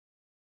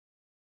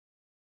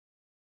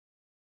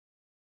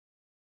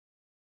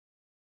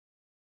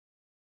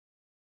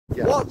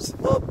Yeah. What's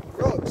up,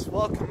 Brooks?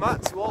 Welcome back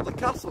to All the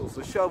Castles,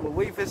 the show where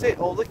we visit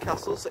all the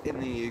castles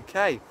in the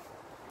UK.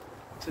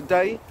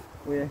 Today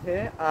we're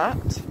here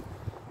at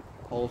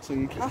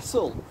Halton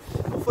Castle,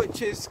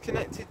 which is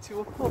connected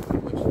to a pub,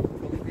 which we'll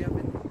probably be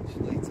having lunch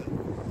later.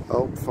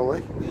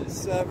 Hopefully.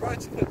 It's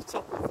right up at the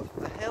top of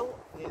the hill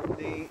in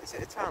the... is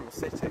it a town or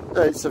city?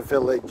 It's a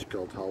village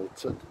called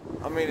Halton.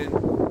 I mean in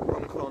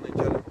Runcorn in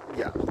general.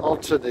 Yeah,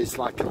 Halton is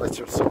like a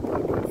little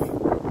suburb of...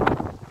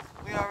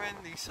 We are in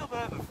the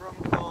suburb of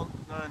Runcorn,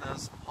 known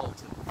as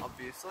Halton,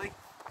 obviously.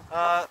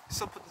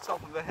 It's up at the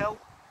top of the hill.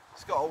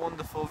 It's got a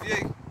wonderful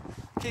view.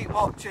 Keep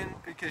watching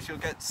because you'll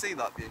get to see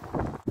that view.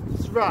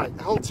 That's right,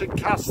 Halton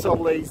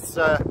Castle is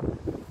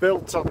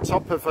built on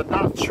top of a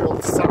natural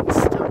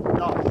sandstone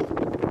knoll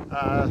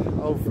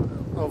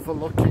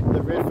overlooking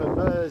the River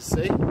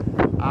Mersey,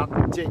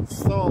 and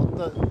it's thought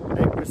that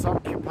it was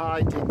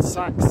occupied in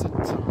Saxon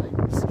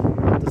times.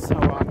 There's no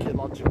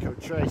archaeological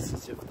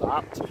traces of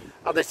that,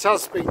 and it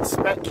has been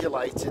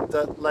speculated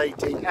that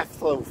Lady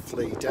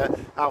Ethelfleda,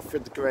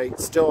 Alfred the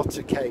Great's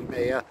daughter, came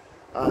here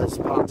as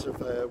part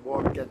of a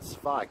war against the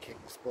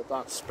Vikings, but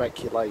that's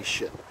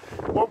speculation.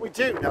 What we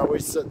do know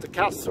is that the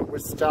castle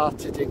was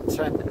started in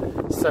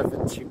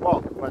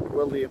 1071 when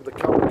William the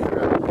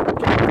Conqueror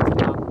gave the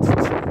land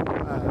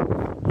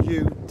to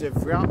Hugh de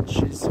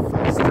Branches, the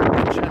first Earl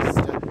of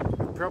Chester,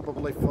 who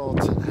probably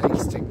fought at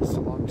Hastings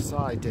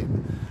alongside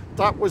him.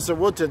 That was a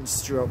wooden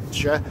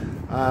structure.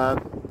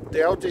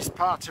 The oldest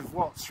part of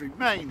what's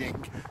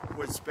remaining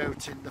was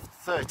built in the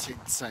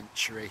 13th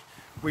century.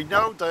 We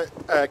know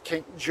that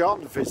King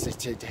John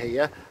visited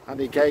here and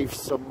he gave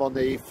some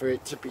money for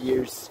it to be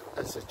used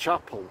as a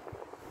chapel.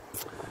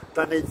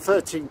 Then in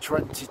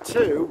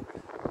 1322,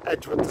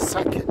 Edward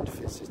II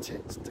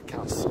visited the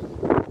castle.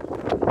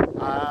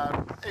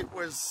 It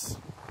was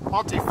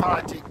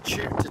modified in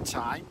Tudor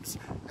times.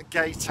 A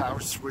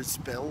gatehouse was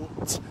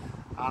built,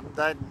 and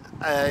then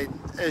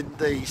in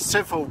the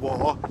Civil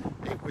War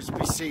it was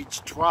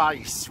besieged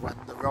twice when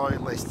the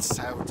Royalists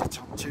held it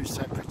on two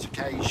separate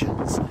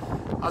occasions.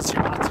 As you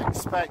might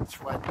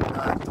expect, when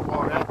the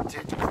war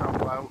ended,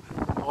 Cromwell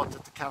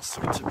ordered the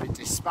castle to be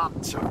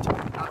dismantled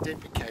and it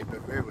became a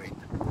ruin.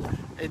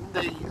 In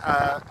the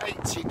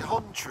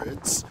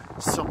 1800s,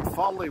 some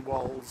folly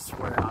walls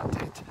were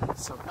added,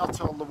 so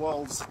not all the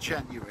walls are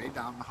genuine.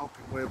 I'm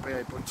hoping we'll be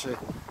able to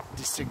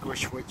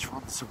distinguish which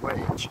ones are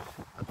which,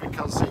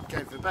 because it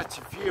gave a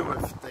better view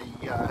of the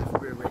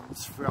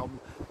ruins from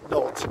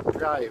Norton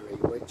Priory,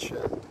 which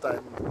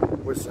then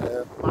was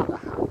a manor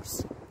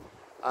house.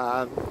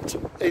 And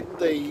in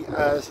the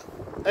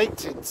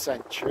 18th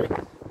century,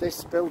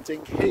 this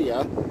building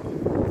here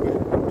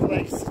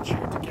replaced the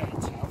Tudor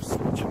gatehouse,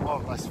 which had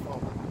more or less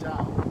fallen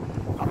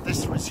down, and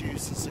this was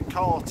used as a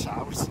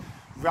courthouse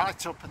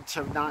right up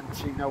until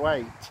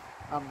 1908,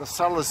 and the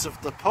cellars of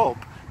the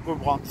pub were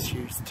once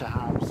used to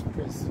house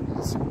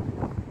prisoners.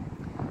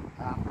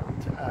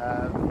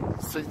 And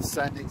since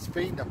then it's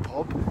been a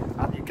pub,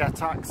 and you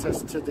get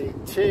access to the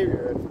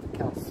interior of the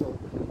castle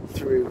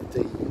through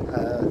the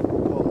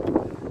pub.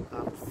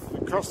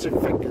 And crossing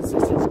fingers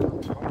it is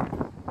going to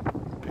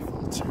open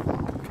before too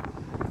long.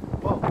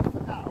 But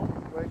for now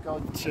we're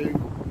going to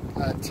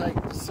take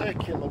the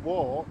circular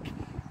walk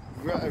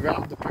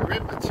around the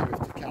perimeter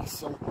of the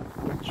castle,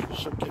 which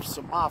should give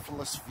some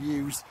marvellous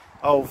views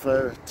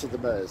over to the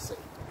Mersey.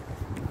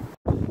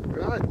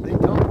 Right,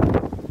 lead on.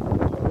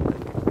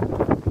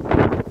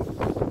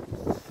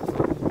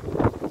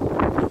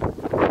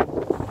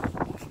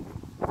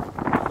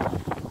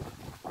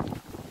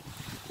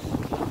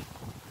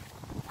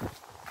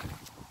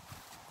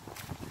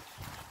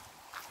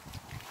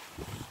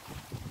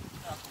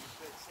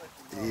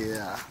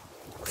 Yeah,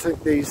 I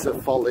think these are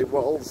folly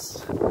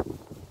walls.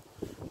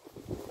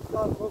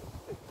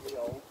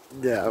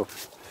 No.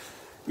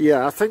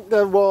 Yeah, I think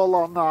the wall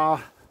on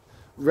our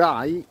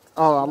right,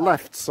 or our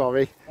left,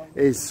 sorry,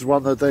 is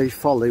one of the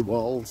folly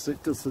walls.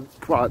 It doesn't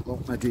quite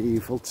look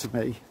medieval to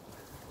me. You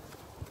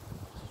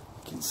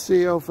can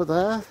see over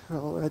there,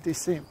 already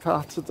seeing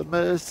part of the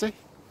Mersey.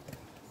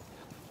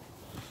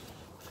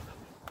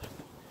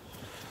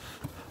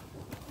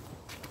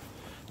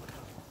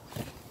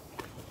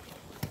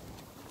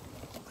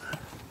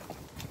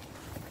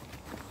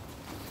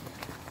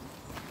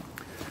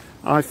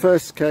 I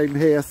first came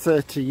here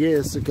 30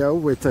 years ago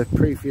with a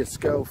previous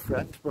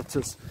girlfriend, but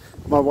as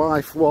my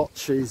wife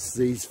watches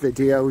these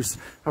videos,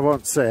 I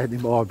won't say any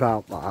more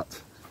about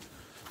that.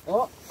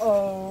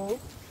 Uh-oh!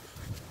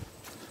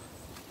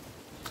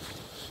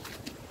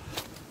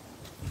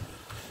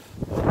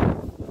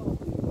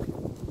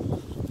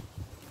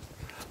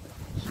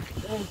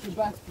 That's the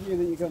best view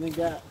that you're going to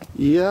get.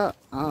 Yeah,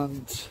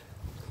 and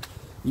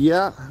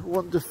yeah,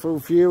 wonderful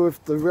view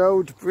of the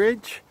road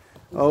bridge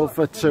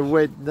over to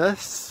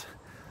Widnes.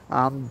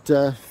 And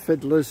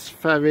Fiddler's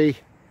Ferry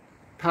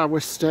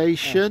power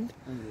station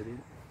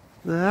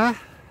there,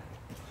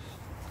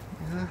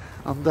 yeah.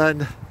 And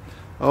then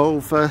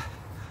over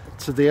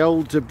to the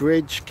older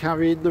bridge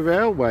carrying the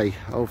railway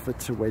over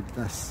to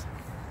Widnes.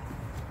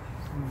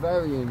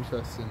 Very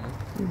interesting.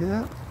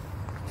 Yeah.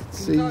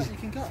 You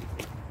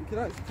can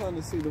actually kind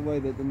of see the way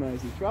that the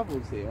Mersey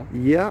travels here.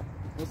 Yeah.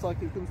 Looks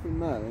like it comes from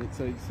there, and it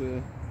takes.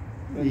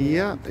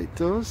 Yeah, it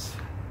does.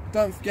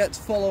 Don't forget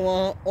to follow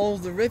our All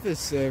the Rivers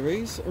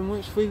series, in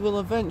which we will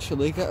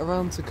eventually get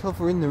around to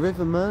covering the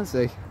River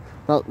Mersey.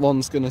 That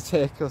one's going to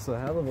take us a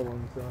hell of a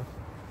long time.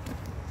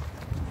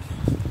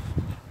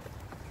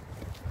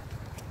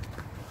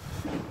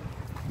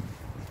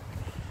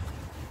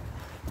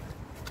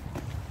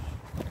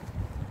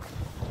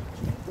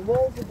 The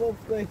walls above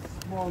this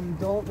one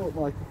don't look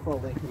like a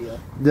folly here.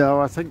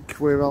 No, I think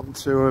we're on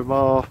to a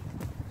more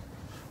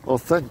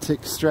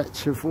authentic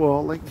stretch of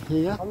walling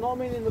here. I'm not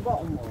meaning the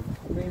bottom one,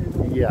 I'm meaning the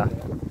one yeah.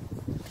 here.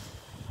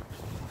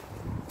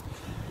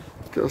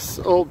 Because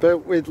all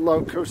built with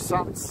local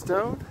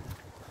sandstone.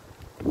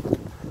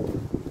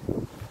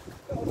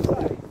 Gotta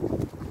say,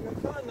 you're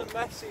kind of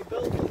messy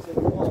buildings in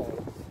the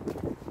walls.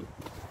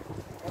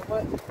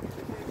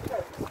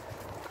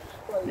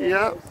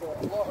 Yeah. A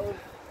lot of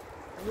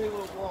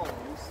newer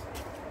walls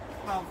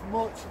have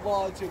much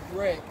larger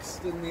bricks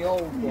than the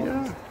old ones.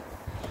 Yeah.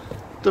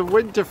 The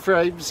window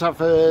frames have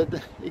an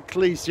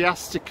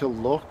ecclesiastical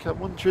look. I'm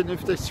wondering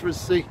if this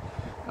was the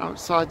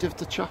outside of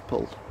the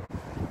chapel.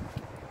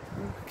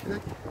 Okay.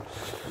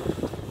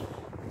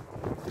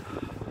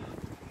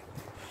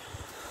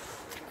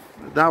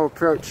 We're now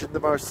approaching the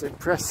most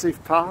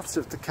impressive part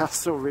of the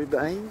castle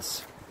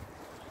remains.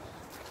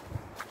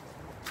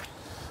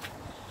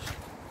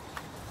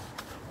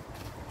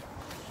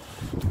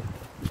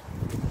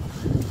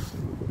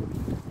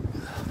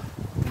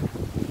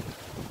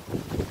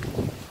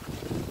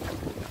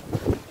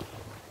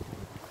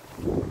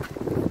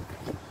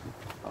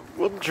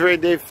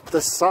 Wondering if the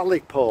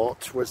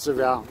Sallyport was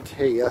around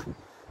here,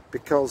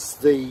 because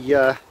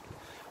the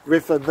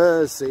River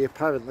Mersey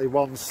apparently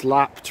once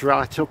lapped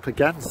right up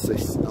against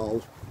this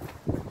knoll,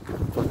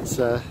 but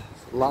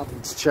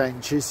land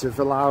changes have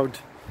allowed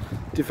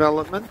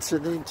development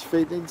in the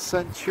intervening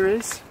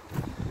centuries,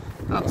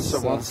 and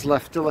someone's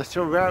left a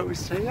little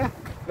rose here.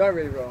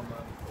 Very romantic.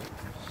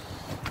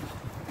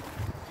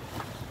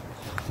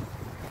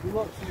 If you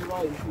look to your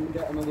right, you can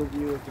get another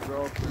view of the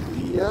road.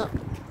 Yeah.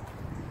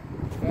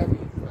 Very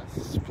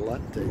impressive.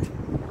 Splendid.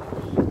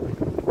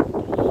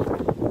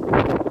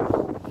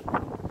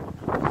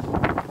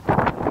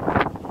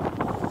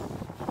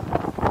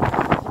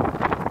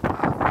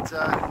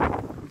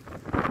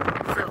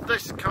 And from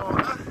this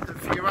corner, the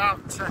view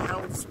out to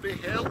Helsby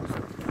Hill,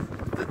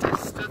 the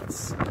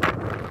distance.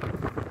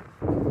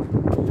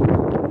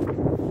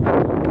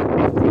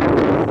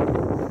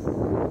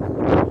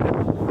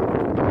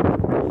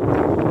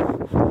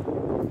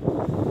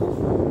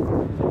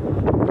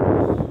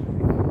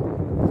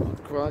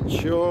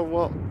 Sure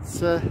what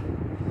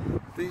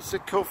these are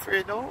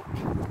covering up.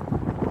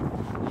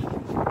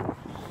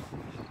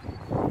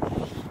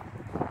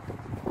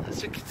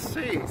 As you can see,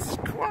 it's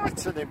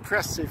quite an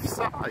impressive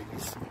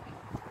size.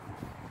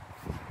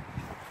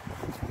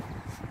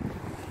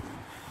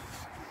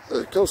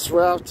 Of course,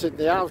 we're out in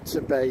the outer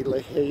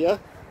bailey here.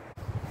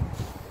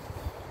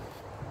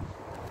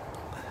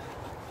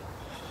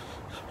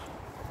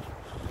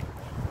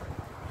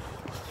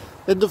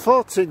 In the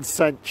 14th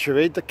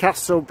century, the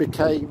castle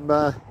became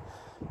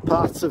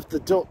part of the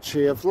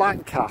Duchy of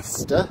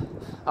Lancaster,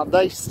 and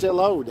they still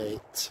own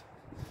it.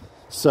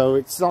 So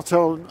it's not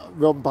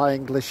run by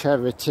English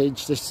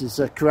Heritage, this is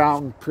a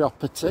Crown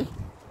property.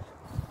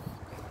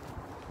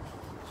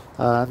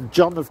 And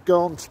John of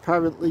Gaunt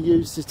apparently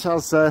used it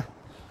as a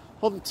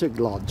hunting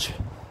lodge.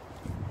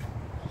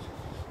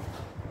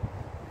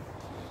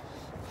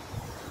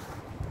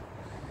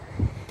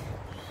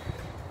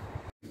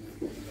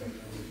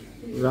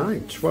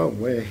 Right, well,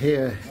 we're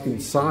here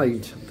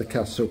inside the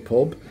castle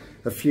pub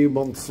a few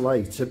months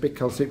later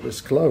because it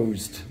was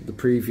closed. The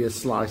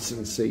previous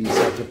licensees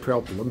had a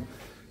problem,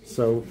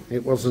 so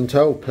it wasn't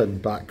open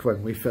back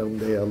when we filmed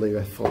the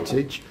earlier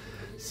footage.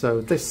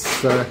 So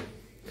this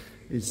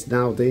is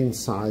now the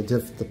inside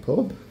of the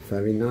pub,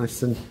 very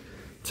nice and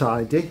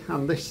tidy,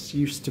 and this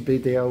used to be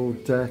the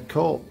old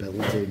court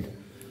building.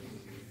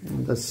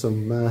 And there's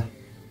some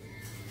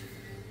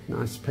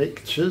nice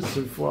pictures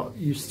of what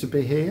used to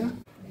be here.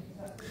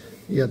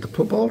 Yeah, the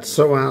pub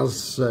also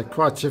has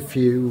quite a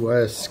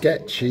few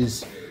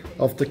sketches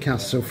of the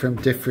castle from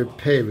different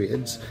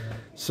periods.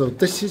 So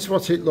this is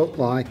what it looked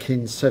like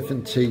in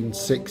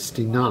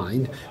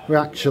 1769. We're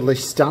actually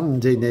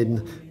standing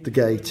in the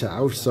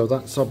gatehouse, so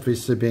that's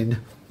obviously been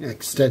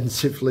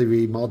extensively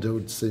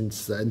remodelled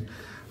since then.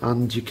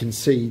 And you can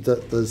see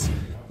that there's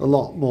a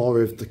lot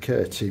more of the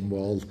curtain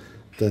wall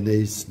than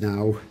is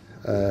now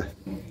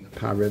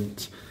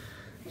apparent.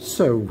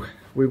 So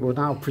we will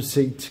now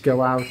proceed to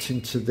go out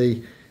into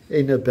the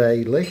inner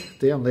bailey.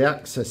 The only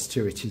access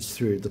to it is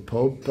through the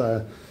pub.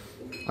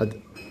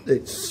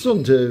 It's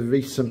under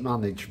recent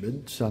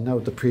management. I know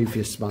the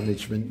previous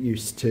management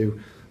used to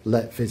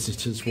let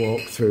visitors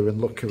walk through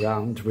and look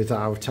around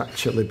without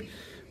actually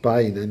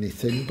buying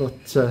anything,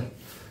 but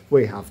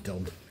we have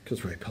done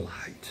because we're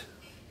polite.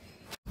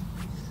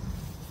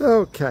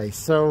 Okay,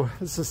 so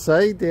as I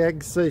say, the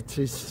exit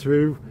is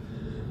through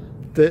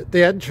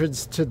the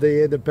entrance to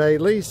the Inner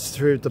Bailey's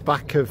through the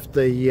back of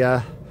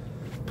the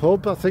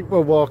pub. I think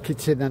we'll walk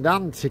it in an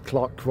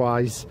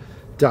anti-clockwise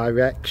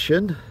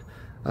direction.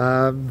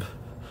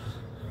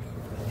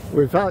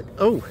 We've had,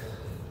 oh,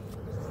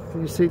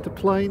 can you see the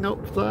plane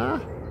up there? I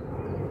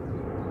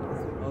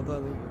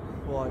don't think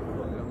quite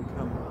got it on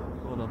camera.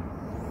 Hold on.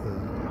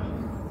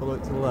 I'll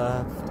look to the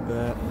left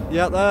there.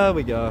 Yeah, there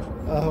we go.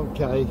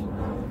 Okay.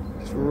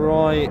 It's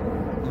right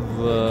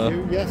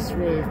there. Yes,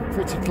 we're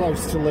pretty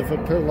close to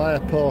Liverpool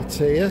Airport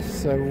here,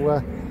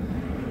 so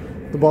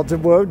the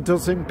modern world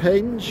does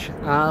impinge.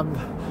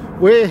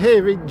 We're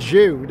here in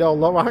June,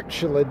 although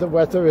actually the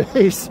weather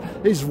is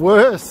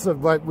worse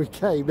than when we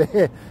came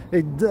here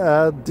in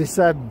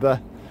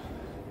December.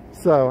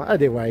 So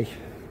anyway,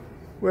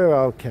 we're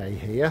okay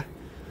here.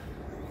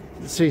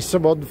 You see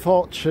some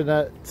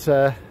unfortunate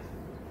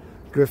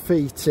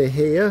graffiti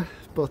here,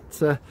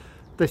 but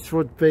this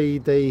would be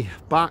the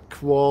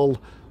back wall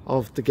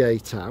of the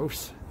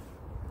gatehouse.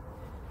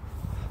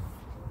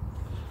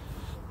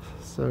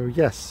 So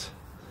yes,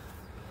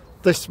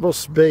 this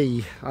must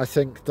be, I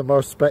think, the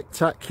most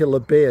spectacular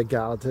beer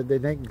garden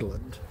in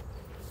England.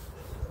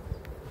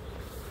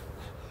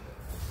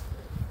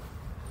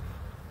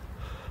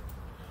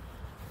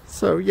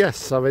 So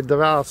yes, I mean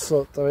there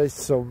is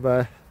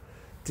some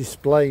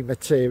display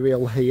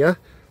material here.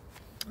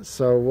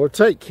 So we'll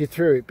take you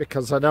through it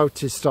because I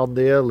noticed on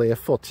the earlier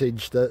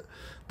footage that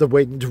the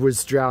wind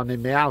was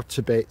drowning me out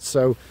a bit.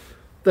 So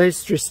the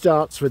history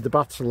starts with the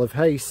Battle of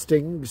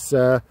Hastings.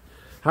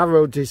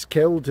 Harold is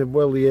killed and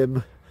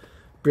William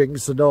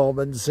brings the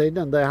Normans in,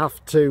 and they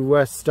have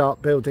to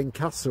start building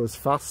castles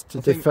fast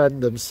to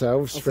defend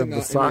themselves from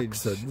the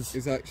Saxons.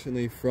 Is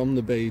actually from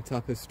the Bee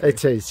Tapestry.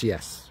 It is,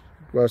 yes.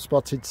 Well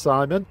spotted,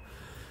 Simon.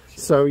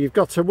 So you've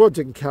got a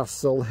wooden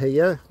castle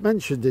here,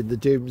 mentioned in the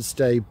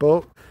Domesday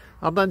Book,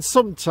 and then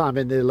sometime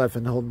in the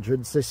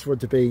 1100s this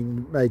would have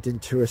been made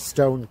into a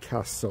stone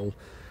castle.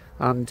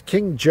 And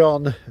King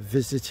John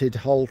visited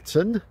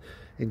Halton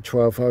in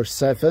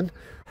 1207.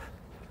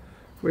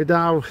 We're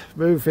now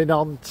moving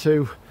on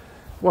to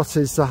what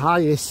is the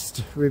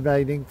highest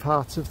remaining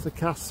part of the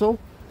castle.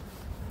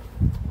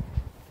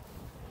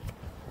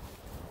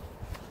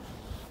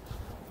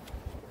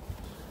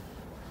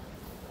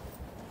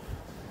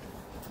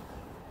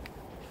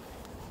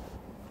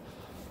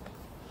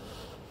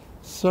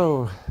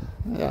 So,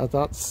 yeah,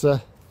 that's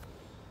a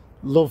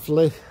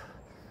lovely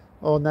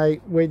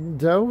ornate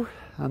window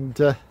and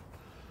a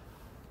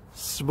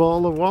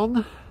smaller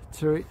one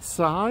to its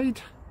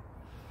side.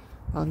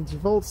 And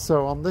you've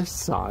also on this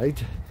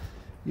side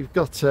you've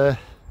got a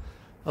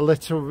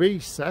little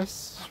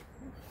recess.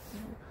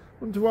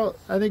 Wonder what,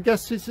 any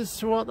guesses as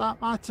to what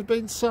that might have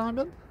been,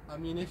 Simon?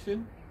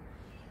 Ammunition?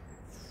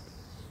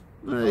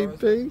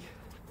 Maybe.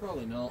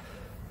 Probably not.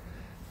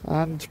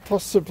 And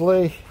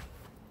possibly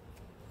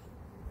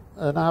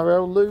an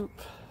arrow loop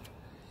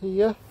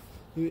here.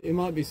 It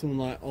might be some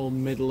like old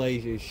Middle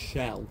Ages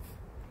shelf.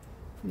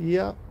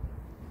 Yeah.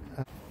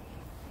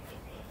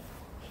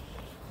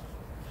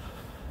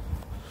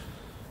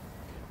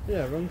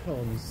 Yeah,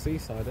 Runcorn's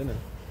seaside, isn't it?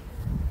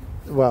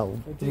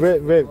 Well,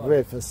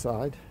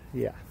 riverside,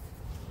 yeah.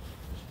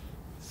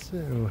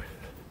 So,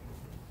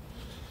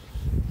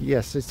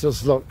 yes, it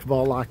does look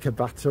more like a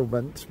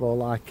battlement, more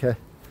like a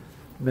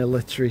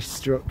military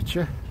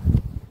structure.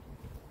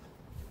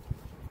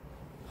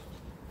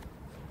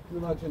 I can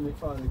imagine they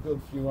find a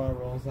good few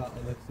arrows out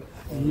of this.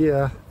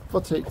 Yeah,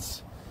 but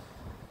it's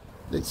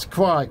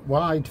quite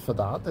wide for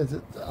that.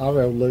 The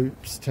arrow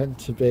loops tend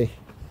to be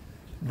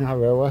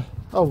narrower.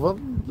 Oh well,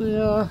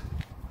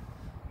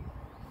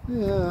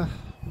 yeah,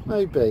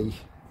 maybe.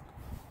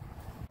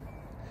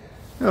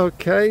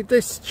 Okay,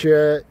 this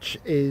church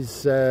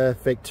is a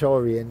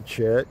Victorian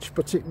church,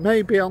 but it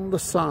may be on the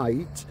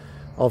site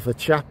of a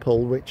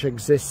chapel which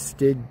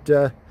existed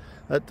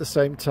at the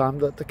same time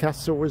that the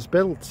castle was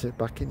built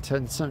back in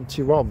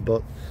 1071,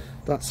 but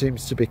that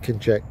seems to be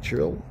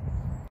conjectural.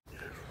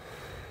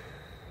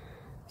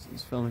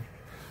 It's filming.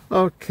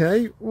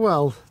 Okay,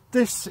 well,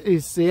 this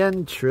is the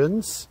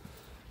entrance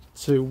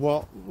to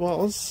what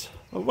was,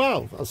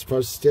 well, I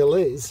suppose still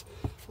is,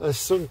 a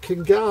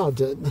sunken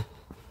garden.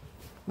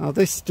 Now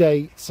this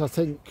dates, I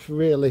think,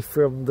 really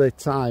from the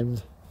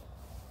time,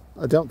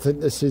 I don't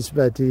think this is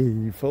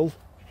medieval,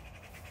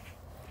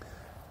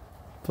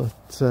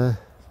 but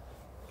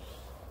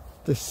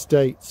this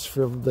dates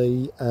from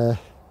the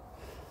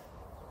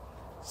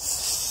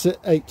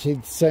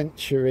 18th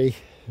century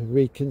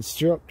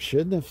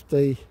reconstruction of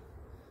the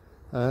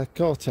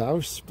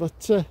courthouse,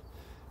 but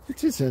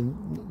it is a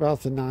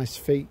rather nice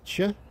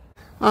feature.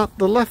 At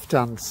the left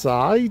hand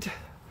side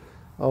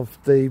of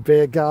the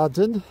beer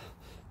garden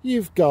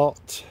you've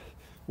got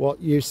what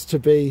used to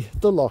be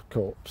the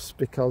lockups,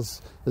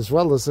 because as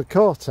well as a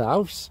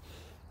courthouse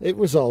it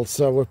was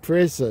also a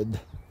prison,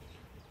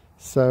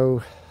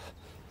 so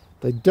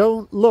they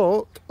don't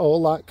look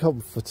all that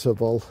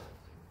comfortable.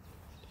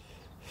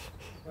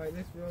 Right,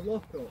 this was a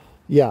lockup?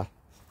 Yeah.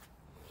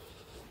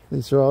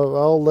 These are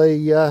all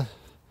the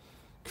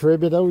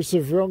criminals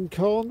of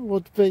Runcorn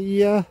would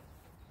be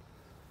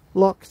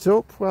locked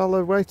up while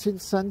awaiting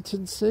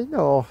sentencing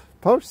or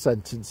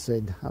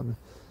post-sentencing. I'm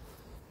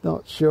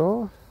not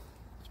sure.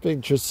 It'd be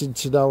interesting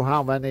to know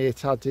how many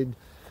it had in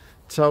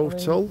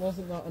total. I mean,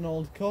 wasn't that an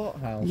old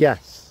courthouse?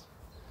 Yes.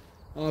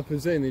 I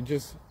presume they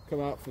just come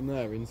out from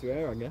there into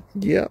here, I guess.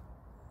 Yep,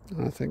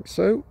 I think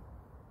so.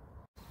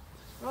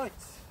 Right.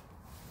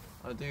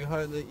 I do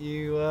hope that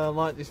you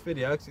like this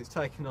video, because it's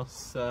taken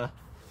us a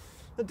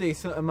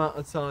decent amount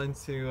of time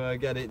to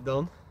get it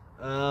done.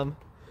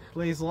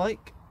 Please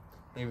like,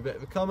 leave a bit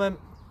of a comment,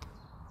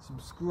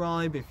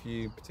 subscribe if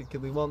you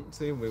particularly want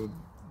to. We would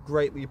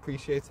greatly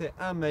appreciate it,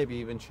 and maybe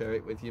even share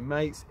it with your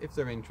mates if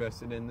they're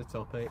interested in the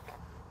topic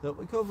that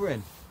we're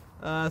covering.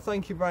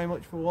 Thank you very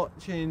much for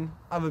watching.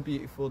 Have a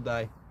beautiful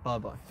day. Bye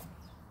bye.